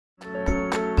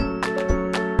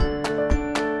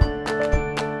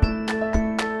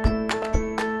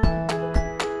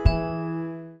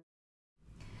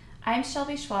I'm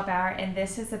Shelby Schwabauer, and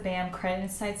this is a BAM Credit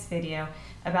Insights video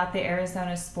about the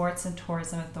Arizona Sports and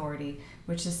Tourism Authority,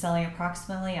 which is selling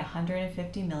approximately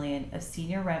 $150 million of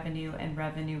senior revenue and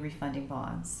revenue refunding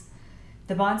bonds.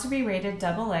 The bonds will be rated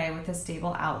AA with a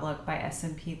stable outlook by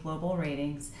S&P Global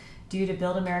Ratings due to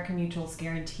Build America Mutual's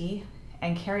guarantee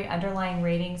and carry underlying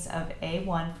ratings of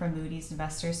A1 from Moody's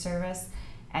Investors Service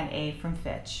and A from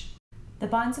Fitch. The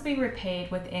bonds will be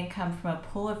repaid with income from a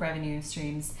pool of revenue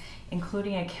streams,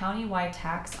 including a county-wide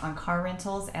tax on car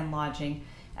rentals and lodging,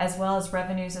 as well as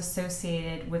revenues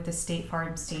associated with the State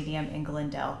Farm Stadium in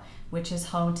Glendale, which is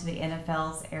home to the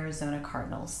NFL's Arizona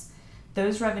Cardinals.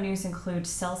 Those revenues include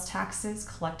sales taxes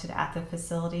collected at the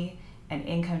facility and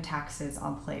income taxes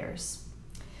on players.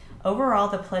 Overall,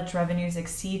 the pledged revenues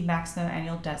exceed maximum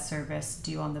annual debt service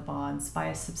due on the bonds by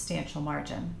a substantial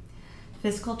margin.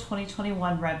 Fiscal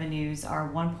 2021 revenues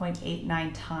are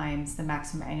 1.89 times the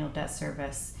maximum annual debt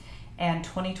service, and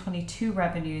 2022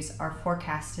 revenues are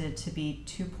forecasted to be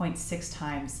 2.6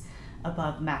 times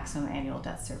above maximum annual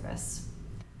debt service.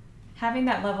 Having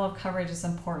that level of coverage is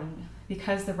important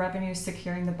because the revenues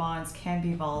securing the bonds can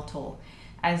be volatile,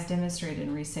 as demonstrated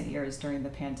in recent years during the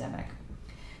pandemic.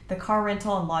 The car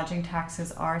rental and lodging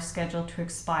taxes are scheduled to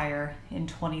expire in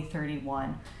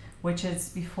 2031, which is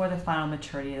before the final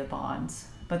maturity of the bonds.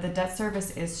 But the debt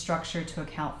service is structured to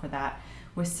account for that,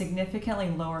 with significantly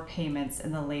lower payments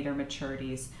in the later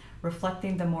maturities,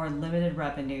 reflecting the more limited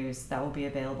revenues that will be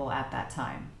available at that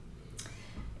time.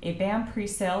 A BAM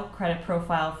pre-sale credit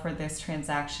profile for this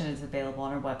transaction is available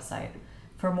on our website.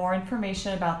 For more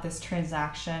information about this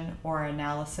transaction or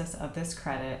analysis of this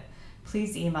credit,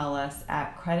 please email us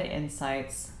at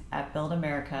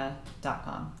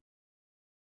creditinsights@buildamerica.com.